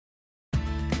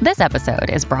This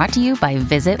episode is brought to you by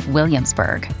Visit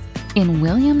Williamsburg. In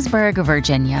Williamsburg,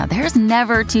 Virginia, there's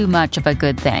never too much of a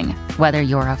good thing. Whether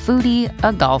you're a foodie,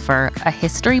 a golfer, a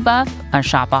history buff, a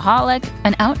shopaholic,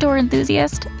 an outdoor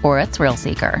enthusiast, or a thrill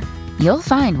seeker, you'll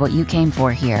find what you came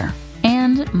for here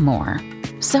and more.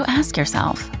 So ask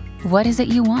yourself, what is it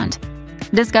you want?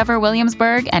 Discover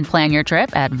Williamsburg and plan your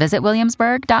trip at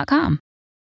visitwilliamsburg.com.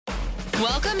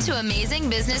 Welcome to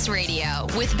Amazing Business Radio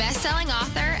with best-selling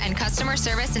author and customer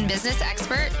service and business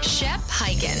expert, Shep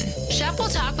Hyken. Shep will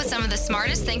talk with some of the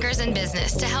smartest thinkers in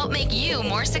business to help make you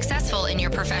more successful in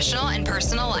your professional and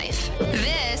personal life.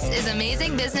 This is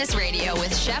Amazing Business Radio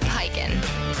with Shep Hyken.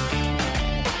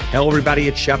 Hello, everybody.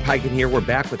 It's Shep Hyken here. We're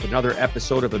back with another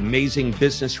episode of Amazing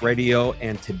Business Radio.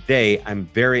 And today I'm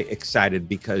very excited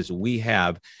because we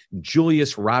have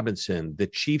Julius Robinson, the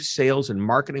Chief Sales and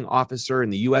Marketing Officer in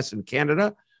the U.S. and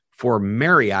Canada for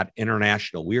Marriott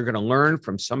International. We are going to learn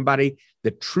from somebody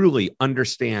that truly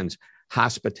understands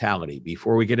hospitality.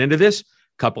 Before we get into this, a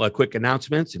couple of quick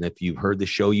announcements. And if you've heard the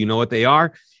show, you know what they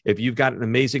are. If you've got an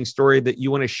amazing story that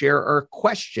you want to share or a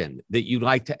question that you'd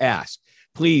like to ask,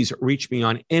 please reach me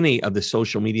on any of the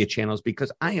social media channels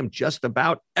because I am just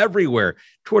about everywhere.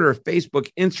 Twitter, Facebook,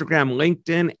 Instagram,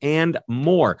 LinkedIn, and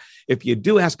more. If you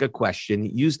do ask a question,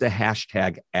 use the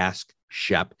hashtag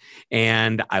AskShep,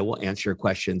 and I will answer your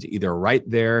questions either right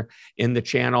there in the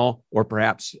channel or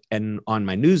perhaps on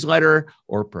my newsletter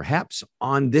or perhaps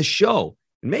on this show.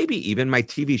 Maybe even my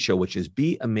TV show, which is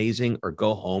Be Amazing or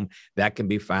Go Home. That can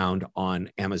be found on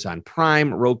Amazon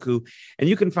Prime, Roku, and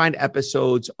you can find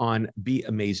episodes on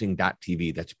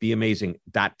beamazing.tv. That's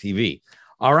beamazing.tv.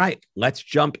 All right, let's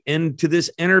jump into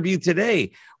this interview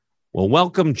today. Well,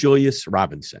 welcome, Julius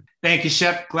Robinson. Thank you,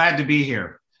 Shep. Glad to be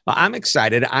here. I'm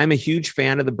excited. I'm a huge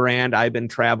fan of the brand. I've been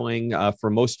traveling for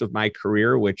most of my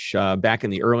career, which back in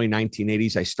the early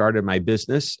 1980s, I started my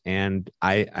business. And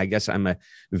I guess I'm a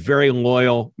very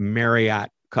loyal Marriott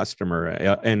customer.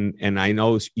 And I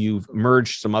know you've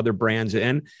merged some other brands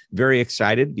in. Very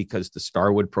excited because the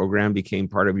Starwood program became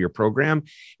part of your program.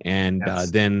 And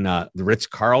Yes. then the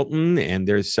Ritz-Carlton, and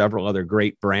there's several other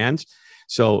great brands.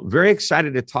 So very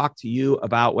excited to talk to you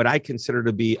about what I consider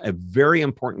to be a very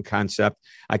important concept.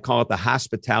 I call it the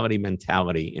hospitality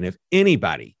mentality. And if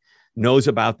anybody knows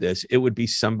about this, it would be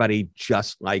somebody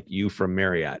just like you from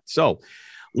Marriott. So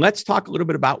let's talk a little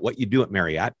bit about what you do at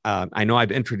Marriott. I know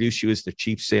I've introduced you as the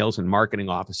Chief Sales and Marketing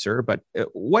Officer, but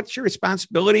what's your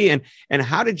responsibility and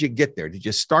how did you get there? Did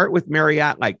you start with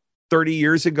Marriott like 30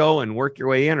 years ago and work your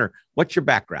way in, or what's your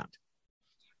background?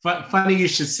 Funny you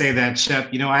should say that,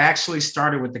 Shep. You know, I actually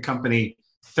started with the company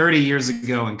 30 years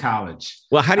ago in college.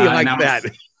 Well, how do you like that?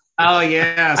 Oh,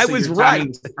 yeah. I was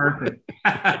right. Perfect.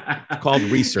 Called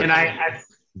research. And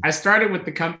I started with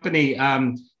the company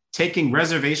taking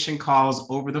reservation calls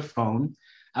over the phone,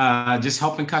 just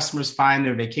helping customers find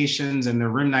their vacations and their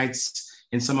room nights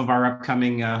in some of our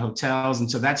upcoming hotels.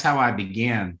 And so that's how I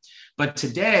began. But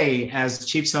today, as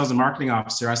Chief Sales and Marketing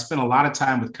Officer, I spend a lot of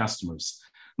time with customers.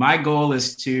 My goal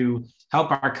is to help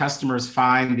our customers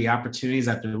find the opportunities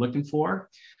that they're looking for.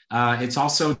 It's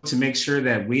also to make sure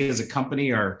that we as a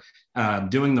company are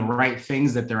doing the right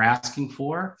things that they're asking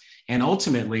for. And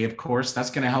ultimately, of course,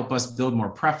 that's going to help us build more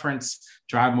preference,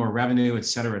 drive more revenue, et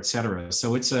cetera, et cetera.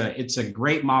 So it's a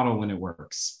great model when it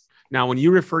works. Now, when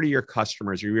you refer to your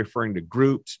customers, are you referring to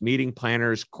groups, meeting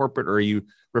planners, corporate, or are you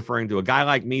referring to a guy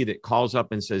like me that calls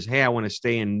up and says, hey, I want to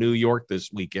stay in New York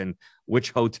this weekend?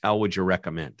 Which hotel would you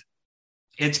recommend?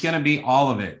 It's going to be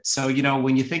all of it. So, you know,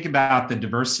 when you think about the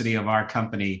diversity of our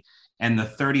company and the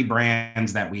 30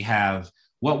 brands that we have,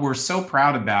 what we're so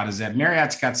proud about is that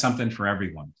Marriott's got something for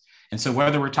everyone. And so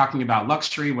whether we're talking about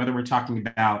luxury, whether we're talking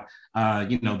about,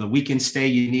 the weekend stay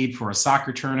you need for a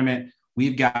soccer tournament,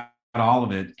 we've got all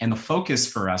of it. And the focus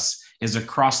for us is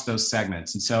across those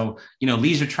segments. And so,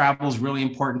 leisure travel is really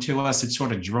important to us. It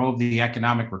sort of drove the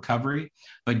economic recovery,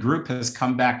 but group has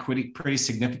come back pretty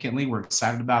significantly. We're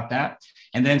excited about that.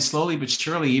 And then slowly but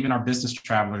surely, even our business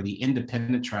traveler, the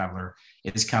independent traveler,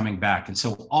 is coming back. And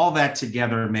so all that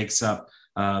together makes up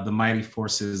the mighty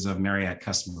forces of Marriott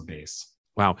customer base.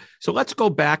 Wow. So let's go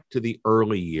back to the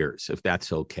early years, if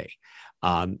that's okay.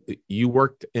 You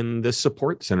worked in the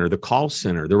support center, the call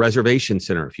center, the reservation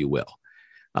center, if you will.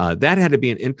 That had to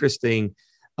be an interesting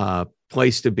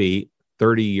place to be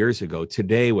 30 years ago.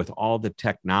 Today, with all the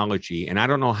technology, and I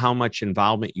don't know how much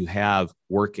involvement you have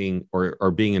working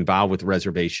or being involved with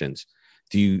reservations.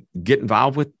 Do you get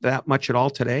involved with that much at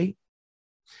all today?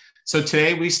 So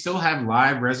today we still have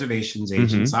live reservations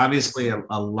agents. Mm-hmm. Obviously,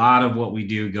 a lot of what we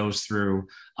do goes through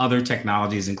other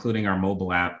technologies, including our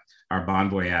mobile app, our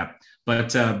Bonvoy app.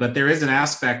 But there is an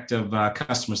aspect of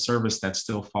customer service that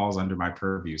still falls under my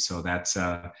purview. So that's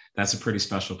a pretty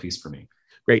special piece for me.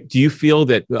 Great. Do you feel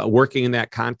that working in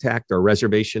that contact or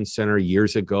reservation center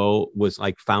years ago was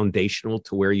like foundational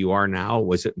to where you are now?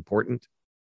 Was it important?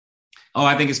 Oh,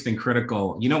 I think it's been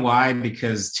critical. You know why?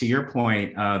 Because to your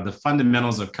point, the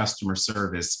fundamentals of customer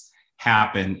service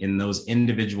happen in those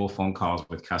individual phone calls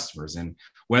with customers. And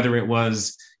whether it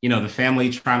was, the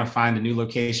family trying to find a new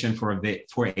location for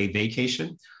a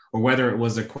vacation, or whether it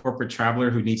was a corporate traveler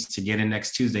who needs to get in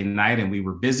next Tuesday night and we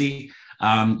were busy,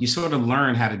 you sort of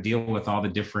learn how to deal with all the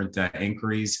different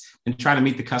inquiries and try to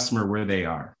meet the customer where they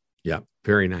are. Yeah,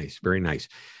 very nice. Very nice.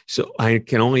 So I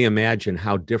can only imagine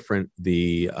how different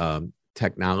the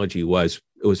technology was.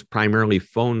 It was primarily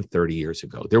phone 30 years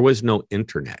ago. There was no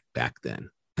internet back then.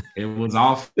 It was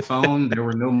all phone. There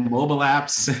were no mobile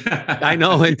apps. I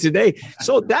know. And today,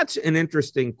 so that's an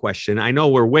interesting question. I know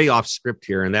we're way off script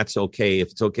here, and that's okay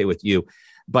if it's okay with you.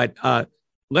 But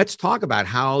let's talk about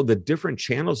how the different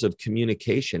channels of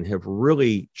communication have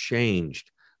really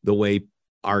changed the way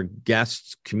our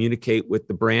guests communicate with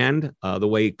the brand, the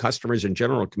way customers in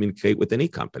general communicate with any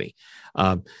company.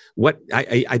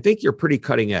 I think you're pretty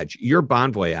cutting edge. Your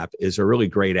Bonvoy app is a really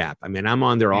great app. I mean, I'm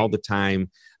on there all the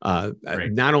time,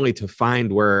 not only to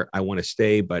find where I want to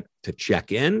stay, but to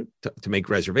check in, to make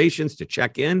reservations, to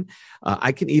check in.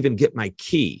 I can even get my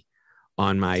key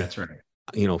on my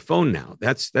phone now.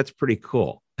 That's pretty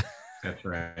cool. That's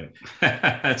right.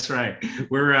 That's right.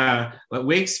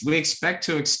 We expect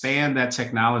to expand that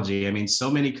technology. I mean,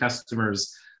 so many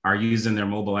customers are using their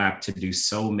mobile app to do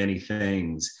so many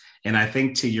things. And I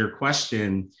think to your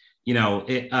question,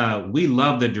 we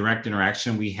love the direct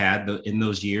interaction we had in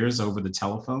those years over the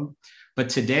telephone. But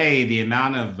today, the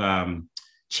amount of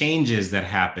changes that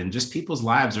happen, just people's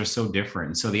lives are so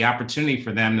different. So the opportunity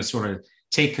for them to sort of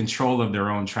take control of their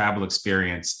own travel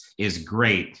experience is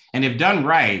great. And if done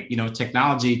right,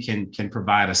 technology can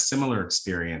provide a similar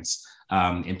experience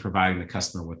in providing the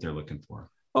customer what they're looking for.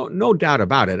 Oh, no doubt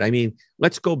about it. I mean,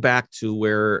 let's go back to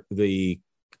where the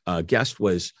guest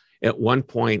was at one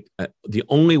point. The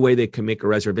only way they could make a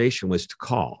reservation was to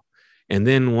call. And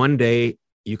then one day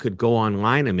you could go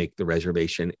online and make the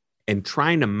reservation, and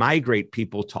trying to migrate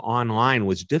people to online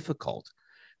was difficult.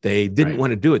 They didn't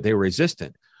want to do it. They were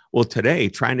resistant. Well, today,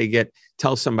 trying to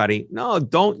tell somebody, no,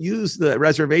 don't use the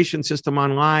reservation system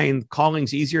online.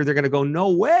 Calling's easier. They're going to go, no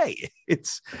way.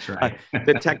 That's right.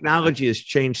 The technology has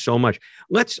changed so much.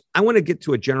 I want to get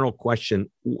to a general question.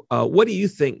 What do you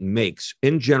think makes,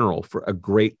 in general, for a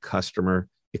great customer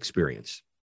experience?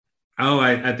 Oh,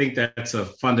 I think that's a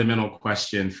fundamental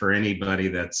question for anybody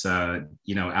that's,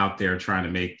 out there trying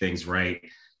to make things right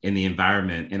in the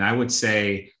environment. And I would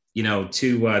say,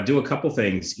 to do a couple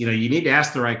things, you need to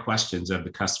ask the right questions of the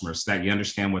customer so that you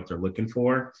understand what they're looking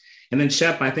for. And then,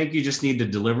 Shep, I think you just need to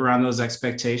deliver on those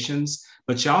expectations,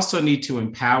 but you also need to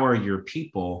empower your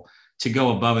people to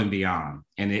go above and beyond.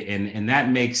 And that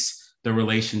makes the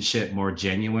relationship more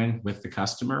genuine with the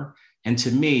customer. And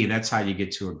to me, that's how you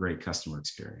get to a great customer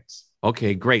experience.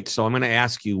 Okay, great. So I'm going to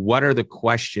ask you, what are the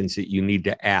questions that you need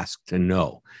to ask to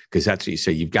know? Because that's what you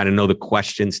say. You've got to know the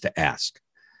questions to ask.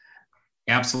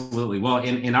 Absolutely. Well,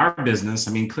 in our business,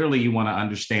 I mean, clearly you want to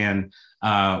understand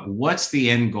what's the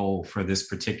end goal for this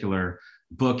particular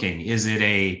booking. Is it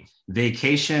a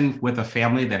vacation with a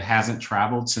family that hasn't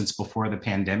traveled since before the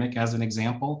pandemic, as an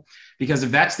example? Because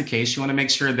if that's the case, you want to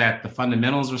make sure that the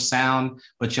fundamentals are sound,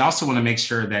 but you also want to make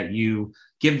sure that you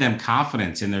give them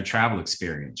confidence in their travel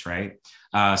experience, right?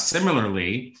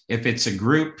 Similarly, if it's a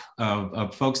group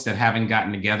of folks that haven't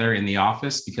gotten together in the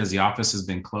office because the office has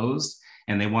been closed,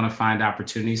 and they want to find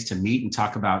opportunities to meet and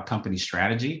talk about company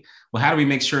strategy. Well, how do we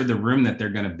make sure the room that they're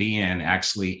going to be in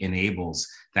actually enables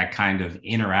that kind of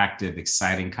interactive,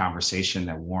 exciting conversation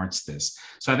that warrants this?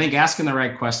 So I think asking the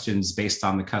right questions based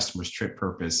on the customer's trip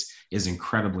purpose is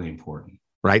incredibly important.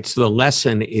 Right. So the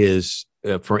lesson is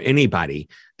for anybody,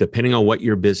 depending on what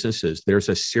your business is, there's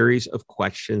a series of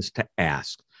questions to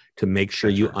ask to make sure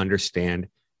you understand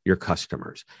your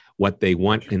customers, what they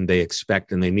want and they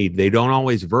expect and they need. They don't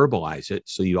always verbalize it.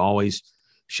 So you always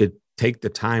should take the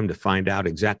time to find out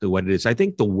exactly what it is. I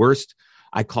think the worst,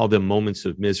 I call them moments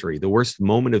of misery. The worst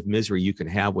moment of misery you can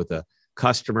have with a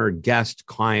customer, guest,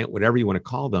 client, whatever you want to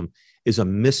call them, is a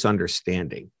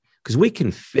misunderstanding. Because we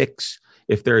can fix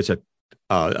if there's a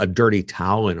dirty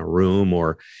towel in a room,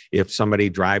 or if somebody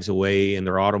drives away in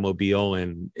their automobile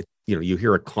and you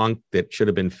hear a clunk that should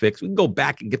have been fixed. We can go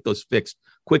back and get those fixed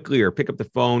quickly, or pick up the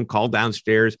phone, call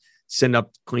downstairs, send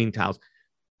up clean towels.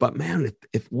 But man,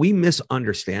 if we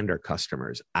misunderstand our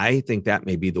customers, I think that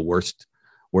may be the worst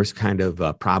kind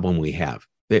of problem we have.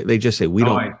 They just say, we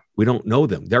don't know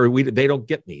them. They don't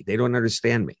get me. They don't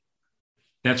understand me.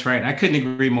 That's right. I couldn't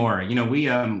agree more.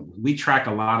 We track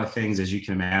a lot of things, as you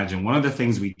can imagine. One of the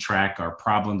things we track are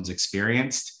problems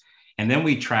experienced, and then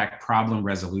we track problem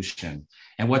resolution.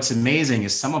 And what's amazing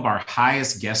is some of our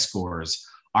highest guest scores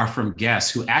are from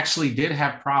guests who actually did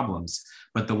have problems,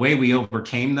 but the way we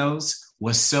overcame those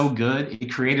was so good.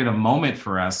 It created a moment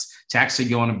for us to actually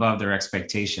go on above their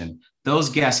expectation. Those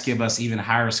guests give us even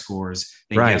higher scores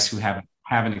than guests who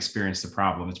haven't experienced the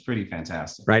problem. It's pretty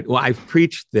fantastic. Right. Well, I've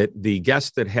preached that the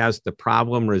guest that has the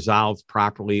problem resolved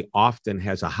properly often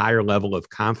has a higher level of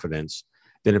confidence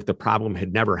than if the problem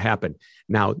had never happened.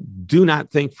 Now, do not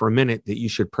think for a minute that you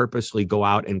should purposely go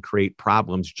out and create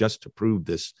problems just to prove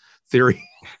this theory.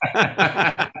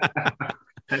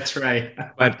 That's right.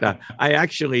 But I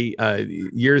actually,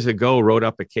 years ago, wrote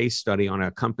up a case study on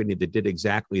a company that did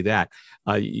exactly that.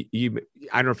 I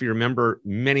don't know if you remember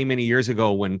many, many years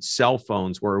ago when cell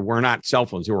phones were not cell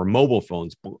phones, they were mobile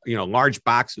phones, large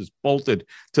boxes bolted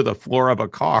to the floor of a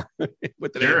car.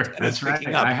 Sure, that's right.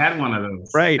 I had one of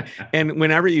those. Right. And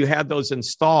whenever you had those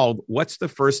installed, what's the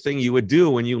first thing you would do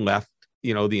when you left,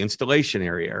 the installation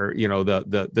area or,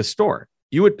 the store?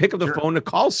 You would pick up the phone to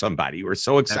call somebody. You were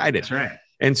so excited. That's right.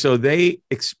 And so they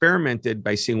experimented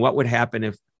by seeing what would happen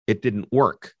if it didn't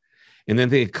work. And then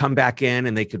they could come back in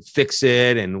and they could fix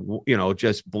it and,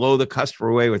 just blow the customer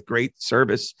away with great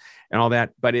service and all that.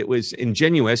 But it was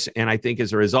ingenious. And I think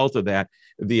as a result of that,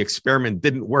 the experiment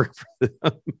didn't work for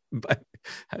them. But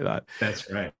I thought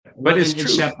that's right. But it's true.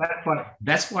 Shep,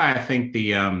 that's why I think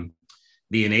the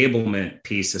enablement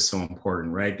piece is so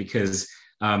important, right? Because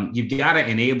you've got to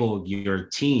enable your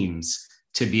teams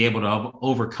to be able to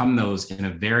overcome those in a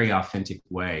very authentic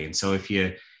way. And so if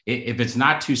it's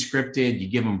not too scripted, you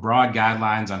give them broad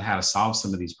guidelines on how to solve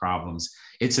some of these problems,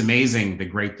 it's amazing the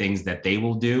great things that they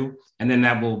will do. And then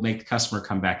that will make the customer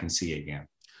come back and see again.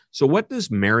 So what does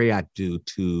Marriott do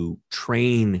to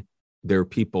train their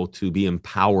people to be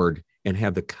empowered and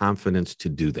have the confidence to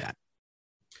do that?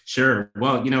 Sure.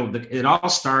 Well, it all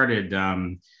started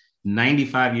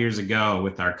 95 years ago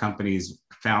with our company's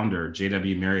founder,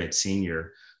 J.W. Marriott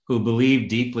Sr., who believed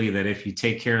deeply that if you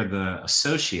take care of the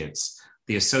associates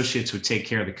would take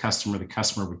care of the customer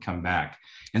would come back.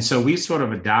 And so we sort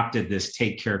of adopted this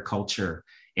take care culture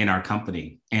in our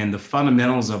company. And the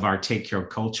fundamentals of our take care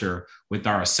culture with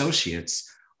our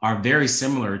associates are very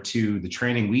similar to the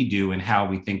training we do and how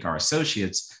we think our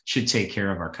associates should take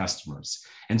care of our customers.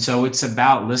 And so it's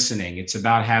about listening. It's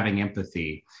about having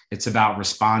empathy. It's about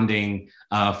responding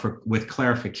with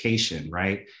clarification,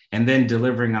 right? And then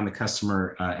delivering on the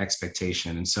customer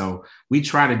expectation. And so we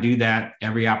try to do that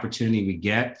every opportunity we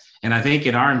get. And I think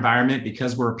in our environment,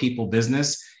 because we're a people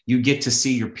business, you get to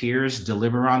see your peers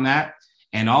deliver on that.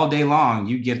 And all day long,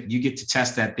 you get to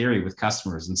test that theory with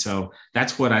customers. And so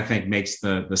that's what I think makes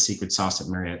the secret sauce at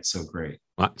Marriott so great.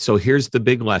 So here's the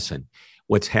big lesson.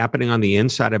 What's happening on the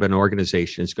inside of an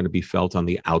organization is going to be felt on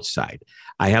the outside.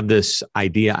 I have this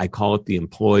idea, I call it the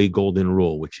employee golden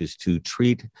rule, which is to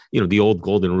treat, the old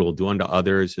golden rule, do unto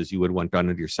others as you would want done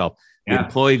unto yourself. The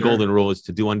employee golden rule is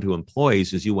to do unto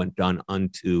employees as you want done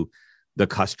unto the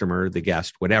customer, the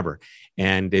guest, whatever.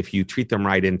 And if you treat them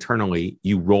right internally,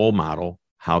 you role model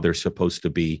how they're supposed to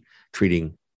be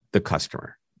treating the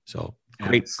customer. So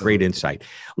great insight.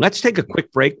 Let's take a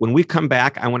quick break. When we come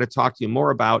back, I want to talk to you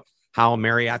more about how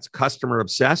Marriott's customer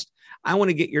obsessed. I want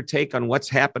to get your take on what's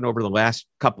happened over the last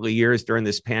couple of years during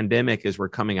this pandemic as we're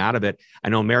coming out of it. I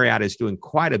know Marriott is doing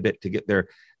quite a bit to get their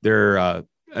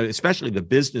especially the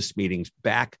business meetings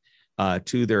back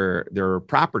to their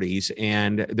properties,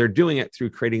 and they're doing it through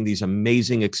creating these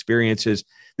amazing experiences.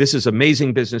 This is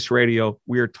Amazing Business Radio.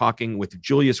 We are talking with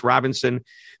Julius Robinson,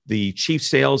 the Chief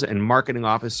Sales and Marketing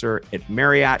Officer at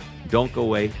Marriott. Don't go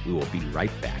away. We will be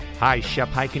right back. Hi, Shep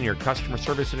Hyken, your customer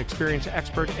service and experience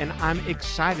expert, and I'm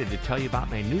excited to tell you about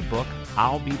my new book,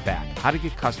 I'll Be Back, How to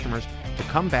Get Customers to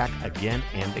Come Back Again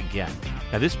and Again.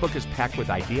 Now, this book is packed with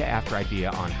idea after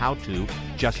idea on how to,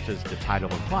 just as the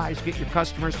title implies, get your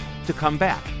customers to come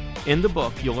back. In the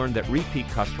book, you'll learn that repeat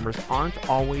customers aren't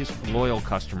always loyal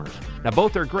customers. Now,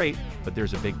 both are great, but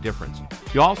there's a big difference.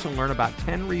 You'll also learn about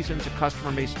 10 reasons a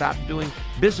customer may stop doing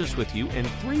business with you and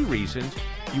 3 reasons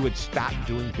you would stop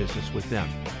doing business with them.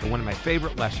 And one of my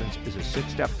favorite lessons is a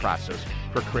 6-step process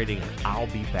for creating an I'll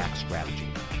Be Back strategy.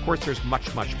 Of course, there's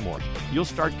much, much more. You'll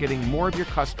start getting more of your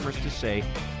customers to say,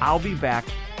 I'll be back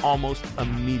almost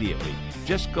immediately.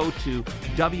 Just go to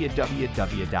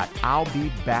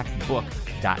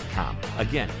www.illbebackbook.com.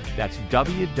 Again, that's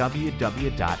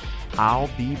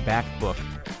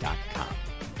www.illbebackbook.com.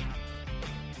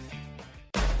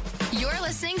 You're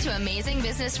listening to Amazing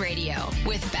Business Radio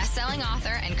with best-selling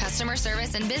author and customer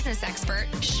service and business expert,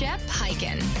 Shep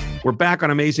Hyken. We're back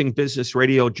on Amazing Business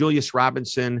Radio. Julius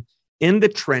Robinson in the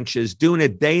trenches, doing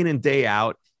it day in and day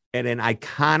out at an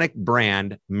iconic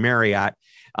brand, Marriott.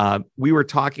 We were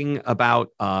talking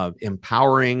about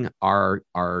empowering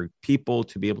our people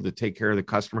to be able to take care of the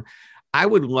customer. I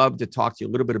would love to talk to you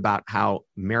a little bit about how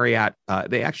Marriott,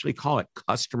 they actually call it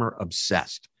customer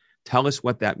obsessed. Tell us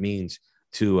what that means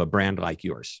to a brand like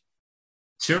yours.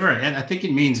 Sure. And I think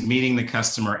it means meeting the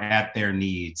customer at their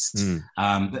needs.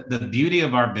 The beauty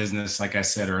of our business, like I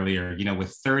said earlier,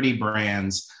 with 30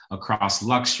 brands across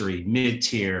luxury,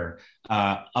 mid-tier,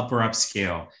 upper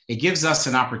upscale, it gives us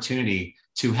an opportunity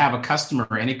to have a customer,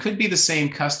 and it could be the same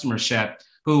customer, Shep,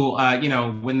 who,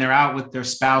 when they're out with their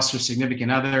spouse or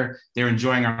significant other, they're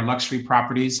enjoying our luxury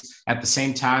properties. At the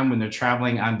same time, when they're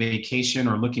traveling on vacation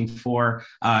or looking for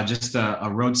just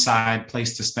a roadside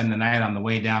place to spend the night on the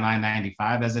way down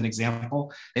I-95, as an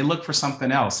example, they look for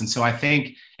something else. And so I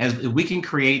think as we can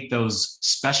create those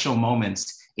special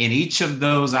moments in each of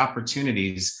those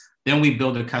opportunities, then we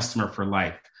build a customer for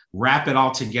life. Wrap it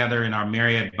all together in our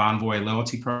Marriott Bonvoy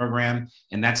loyalty program.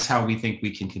 And that's how we think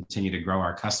we can continue to grow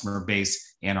our customer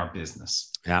base and our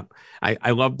business. Yeah.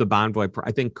 I love the Bonvoy.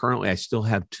 I think currently I still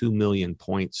have 2 million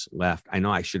points left. I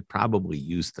know I should probably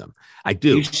use them. I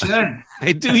do. You should.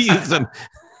 I do use them.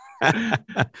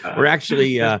 We're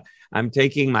actually, I'm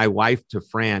taking my wife to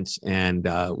France, and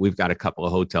we've got a couple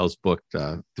of hotels booked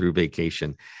through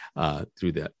vacation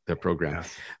through the program.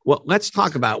 Yes. Well, let's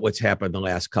talk about what's happened the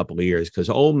last couple of years, because,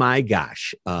 oh my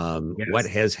gosh, what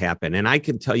has happened. And I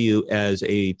can tell you as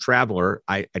a traveler,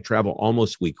 I travel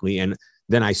almost weekly, and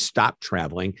then I stopped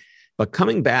traveling. But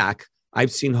coming back,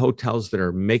 I've seen hotels that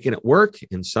are making it work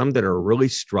and some that are really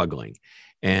struggling.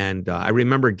 And I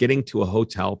remember getting to a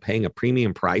hotel, paying a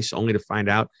premium price, only to find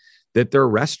out that their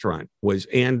restaurant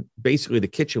and basically the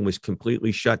kitchen was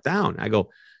completely shut down. I go,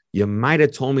 you might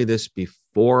have told me this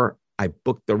before I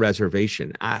booked the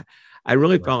reservation. I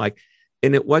really felt like,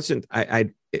 and it wasn't,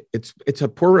 it's a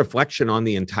poor reflection on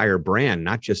the entire brand,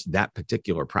 not just that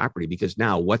particular property, because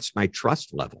now what's my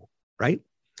trust level, right?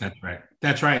 That's right.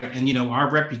 That's right. And, our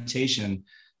reputation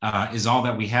is all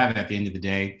that we have at the end of the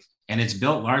day. And it's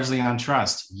built largely on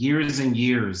trust, years and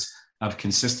years of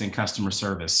consistent customer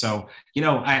service. So,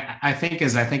 I think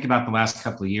as I think about the last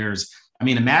couple of years,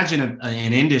 imagine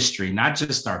an industry, not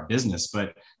just our business,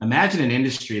 but imagine an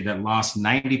industry that lost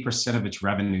 90% of its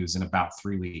revenues in about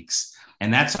 3 weeks.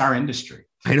 And that's our industry.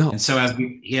 I know. And so as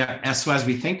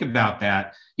we think about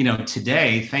that,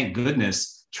 today, thank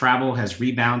goodness, travel has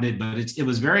rebounded, but it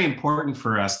was very important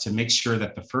for us to make sure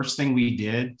that the first thing we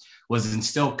did was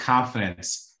instill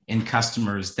confidence in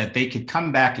customers that they could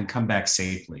come back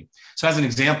safely. So as an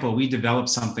example, we developed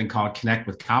something called Connect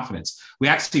with Confidence. We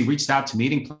actually reached out to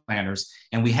meeting planners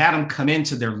and we had them come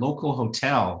into their local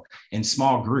hotel in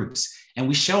small groups. And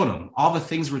we showed them all the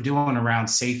things we're doing around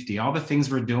safety, all the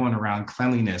things we're doing around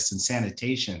cleanliness and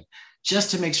sanitation,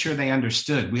 just to make sure they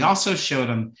understood. We also showed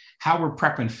them how we're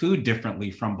prepping food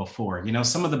differently from before.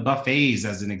 Some of the buffets,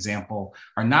 as an example,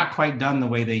 are not quite done the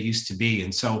way they used to be.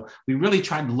 And so we really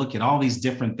tried to look at all these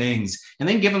different things and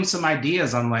then give them some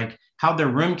ideas on how their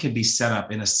room could be set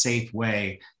up in a safe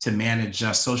way to manage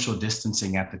social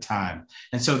distancing at the time.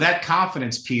 And so that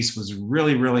confidence piece was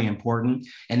really, really important.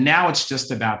 And now it's just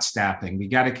about staffing. We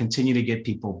got to continue to get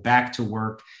people back to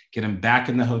work, get them back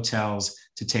in the hotels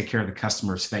to take care of the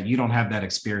customers so that you don't have that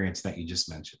experience that you just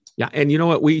mentioned. Yeah. And you know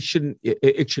what?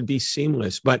 It should be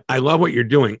seamless, but I love what you're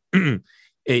doing.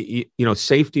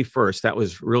 Safety first. That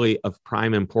was really of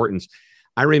prime importance.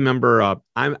 I remember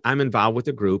I'm involved with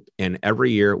a group, and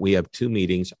every year we have 2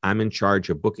 meetings. I'm in charge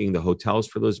of booking the hotels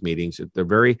for those meetings.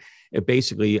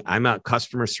 Basically, I'm a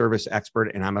customer service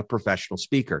expert and I'm a professional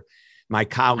speaker. My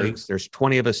colleagues, there's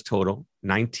 20 of us total,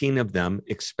 19 of them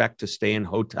expect to stay in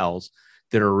hotels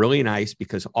that are really nice,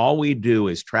 because all we do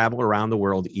is travel around the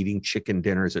world eating chicken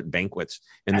dinners at banquets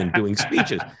and then doing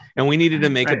speeches. And we needed to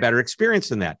make a better experience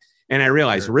than that. And I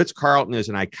realized Ritz-Carlton is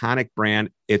an iconic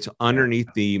brand. It's underneath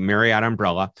the Marriott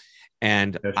umbrella.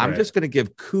 And I'm just going to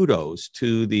give kudos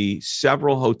to the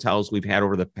several hotels we've had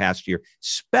over the past year,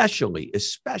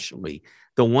 especially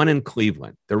the one in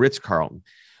Cleveland, the Ritz-Carlton.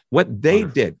 What they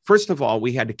did, first of all,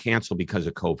 we had to cancel because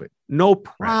of COVID. No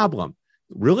problem.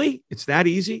 Really? It's that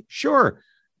easy? Sure.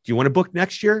 Do you want to book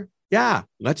next year? Yeah,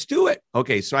 let's do it.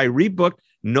 Okay. So I rebooked,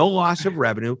 no loss of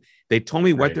revenue. They told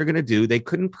me what they're going to do. They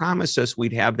couldn't promise us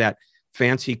we'd have that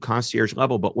fancy concierge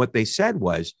level, but what they said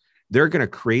was they're going to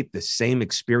create the same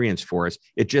experience for us.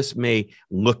 It just may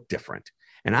look different.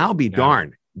 And I'll be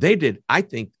darned. they did. I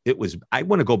think I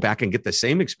want to go back and get the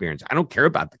same experience. I don't care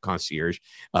about the concierge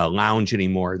lounge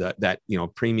anymore, that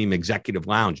premium executive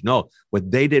lounge. No,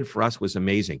 what they did for us was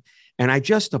amazing. And I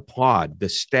just applaud the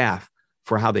staff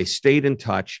for how they stayed in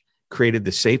touch, created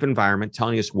the safe environment,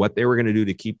 telling us what they were going to do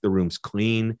to keep the rooms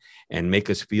clean and make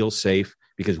us feel safe,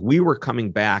 because we were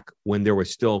coming back when there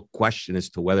was still question as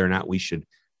to whether or not we should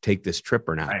take this trip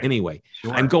or not. Right. Anyway,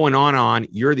 sure. I'm going on.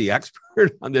 You're the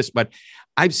expert on this, but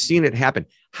I've seen it happen.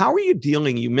 How are you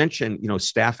dealing? You mentioned,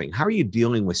 staffing. How are you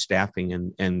dealing with staffing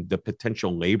and the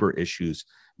potential labor issues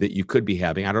that you could be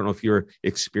having? I don't know if you're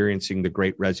experiencing the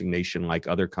Great Resignation like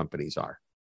other companies are.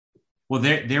 Well,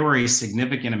 there were a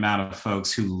significant amount of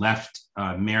folks who left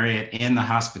Marriott and the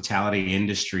hospitality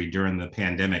industry during the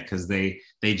pandemic because they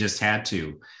just had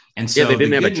to. And so they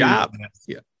didn't have a job.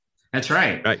 That's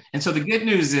right. And so the good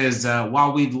news is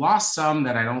while we've lost some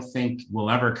that I don't think will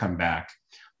ever come back,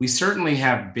 we certainly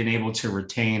have been able to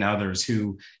retain others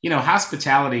who,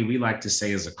 hospitality, we like to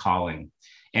say, is a calling.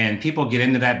 And people get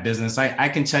into that business. I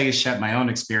can tell you, Shep, my own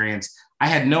experience, I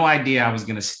had no idea I was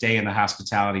going to stay in the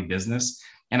hospitality business.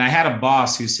 And I had a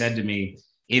boss who said to me,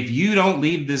 if you don't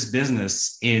leave this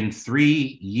business in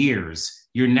 3 years,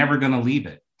 you're never going to leave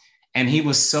it. And he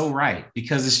was so right,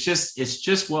 because it's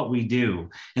just what we do.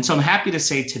 And so I'm happy to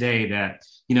say today that,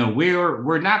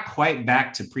 we're not quite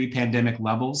back to pre-pandemic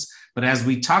levels, but as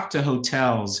we talk to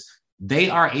hotels, they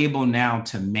are able now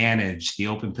to manage the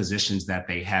open positions that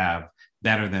they have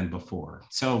better than before.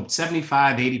 So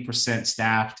 75, 80%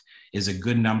 staffed is a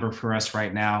good number for us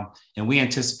right now. And we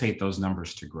anticipate those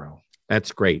numbers to grow.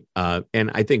 That's great.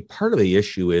 And I think part of the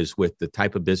issue is with the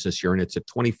type of business you're in, it's a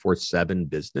 24/7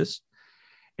 business.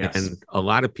 Yes. And a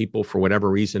lot of people, for whatever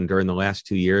reason, during the last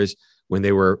 2 years, when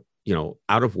they were,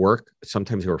 out of work,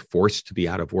 sometimes they were forced to be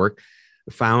out of work,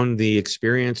 found the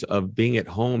experience of being at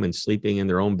home and sleeping in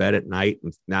their own bed at night.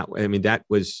 And that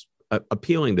was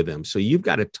appealing to them. So you've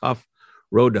got a tough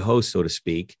road to hoe, so to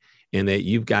speak, in that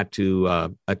you've got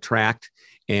to attract.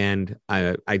 And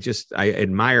I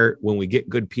admire when we get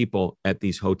good people at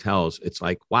these hotels. It's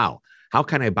like, wow, how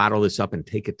can I bottle this up and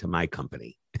take it to my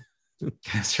company?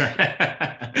 That's right.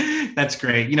 That's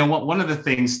great. One of the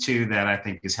things too that I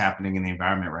think is happening in the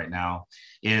environment right now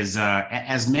is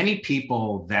as many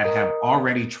people that have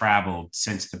already traveled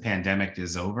since the pandemic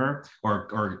is over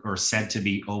or said to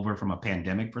be over from a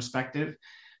pandemic perspective,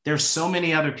 there's so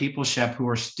many other people, Shep,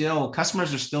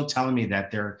 customers are still telling me that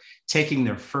they're taking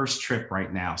their first trip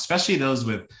right now, especially those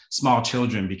with small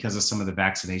children because of some of the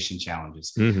vaccination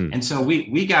challenges. Mm-hmm. And so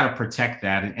we got to protect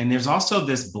that. And there's also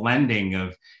this blending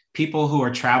of people who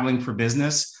are traveling for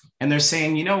business and they're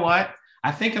saying, you know what,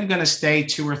 I think I'm going to stay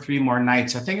 2 or 3 more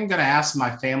nights. I think I'm going to ask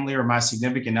my family or my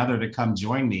significant other to come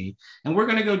join me. And we're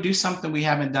going to go do something we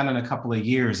haven't done in a couple of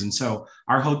years. And so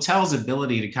our hotel's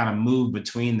ability to kind of move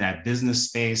between that business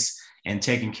space and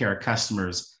taking care of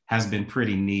customers has been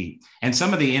pretty neat. And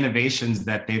some of the innovations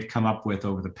that they've come up with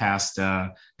over the past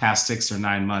 6 or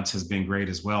 9 months has been great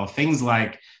as well. Things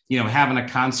like, having a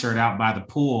concert out by the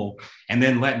pool and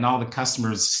then letting all the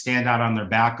customers stand out on their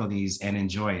balconies and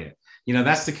enjoy it.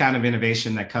 That's the kind of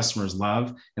innovation that customers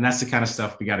love. And that's the kind of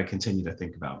stuff we got to continue to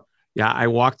think about. Yeah. I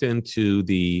walked into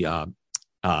the,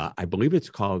 I believe it's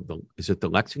called is it the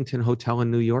Lexington Hotel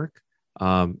in New York?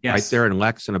 Yes. Right there in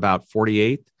Lex and about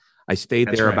 48th. I stayed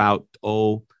there about,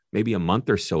 maybe a month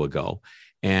or so ago.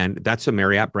 And that's a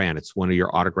Marriott brand. It's one of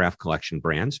your Autograph Collection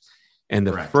brands. And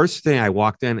the first thing I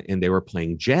walked in and they were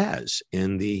playing jazz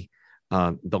in the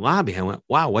lobby. I went,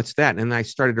 wow, what's that? And I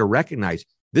started to recognize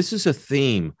this is a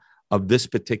theme of this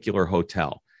particular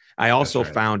hotel. I also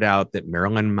found out that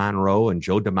Marilyn Monroe and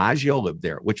Joe DiMaggio lived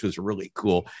there, which was really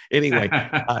cool. Anyway,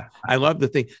 I love the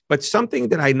thing. But something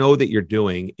that I know that you're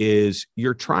doing is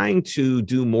you're trying to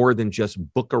do more than just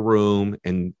book a room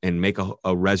and make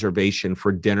a reservation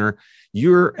for dinner.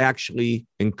 You're actually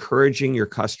encouraging your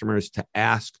customers to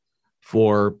ask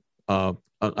for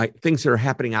like things that are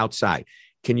happening outside.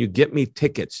 Can you get me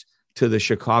tickets to the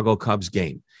Chicago Cubs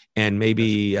game? And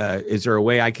maybe is there a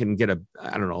way I can get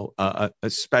a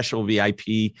special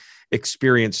VIP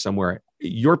experience somewhere?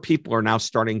 Your people are now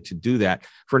starting to do that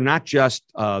for not just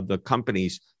the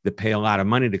companies that pay a lot of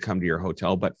money to come to your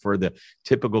hotel, but for the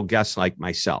typical guests like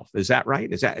myself. Is that right?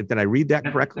 Did I read that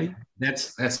correctly?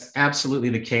 That's absolutely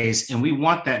the case. And we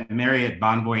want that Marriott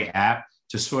Bonvoy app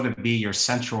to sort of be your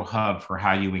central hub for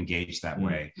how you engage that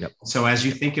way. Yep. So as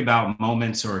you think about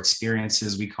moments or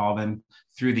experiences, we call them,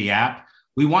 through the app,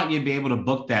 we want you to be able to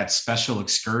book that special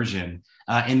excursion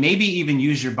and maybe even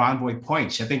use your Bonvoy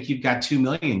points. I think you've got 2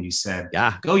 million, you said.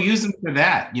 Yeah. Go use them for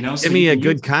that, you know. Give me a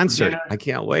good concert. I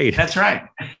can't wait. That's right.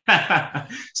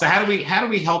 So how do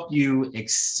we help you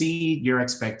exceed your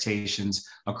expectations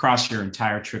across your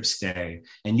entire trip stay?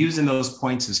 And using those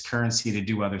points as currency to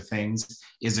do other things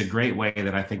is a great way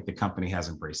that I think the company has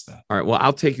embraced that. All right. Well,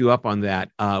 I'll take you up on that.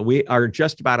 We are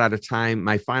just about out of time.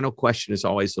 My final question is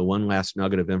always the one last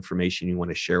nugget of information you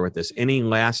want to share with us. Any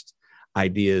last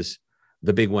ideas?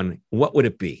 The big one, what would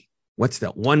it be? What's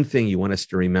that one thing you want us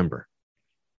to remember?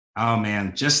 Oh,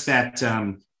 man, just that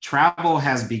travel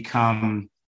has become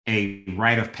a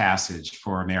rite of passage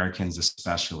for Americans,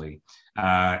 especially,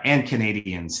 and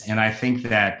Canadians. And I think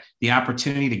that the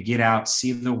opportunity to get out,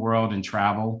 see the world and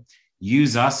travel,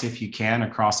 use us if you can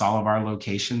across all of our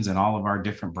locations and all of our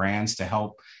different brands to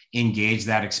help engage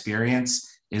that experience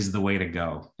is the way to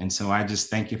go. And so I just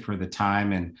thank you for the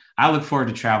time, and I look forward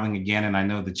to traveling again. And I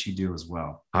know that you do as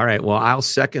well. All right. Well, I'll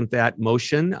second that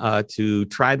motion to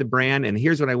try the brand. And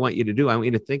here's what I want you to do. I want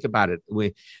you to think about it.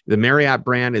 The Marriott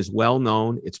brand is well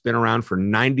known. It's been around for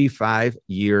 95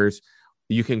 years.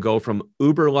 You can go from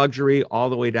uber luxury all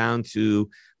the way down to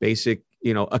basic,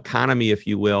 economy, if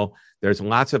you will. There's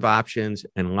lots of options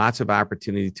and lots of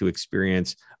opportunity to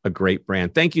experience a great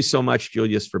brand. Thank you so much,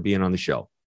 Julius, for being on the show.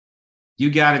 You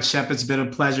got it, Shep. It's been a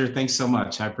pleasure. Thanks so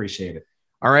much. I appreciate it.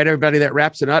 All right, everybody, that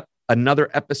wraps it up.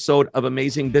 Another episode of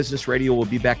Amazing Business Radio. We'll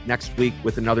be back next week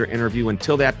with another interview.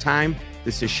 Until that time,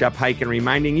 this is Shep Hyken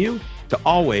reminding you to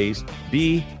always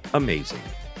be amazing.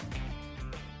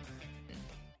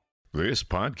 This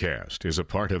podcast is a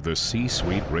part of the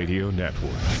C-Suite Radio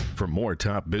Network. For more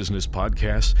top business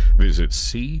podcasts, visit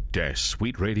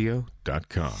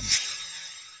c-suiteradio.com.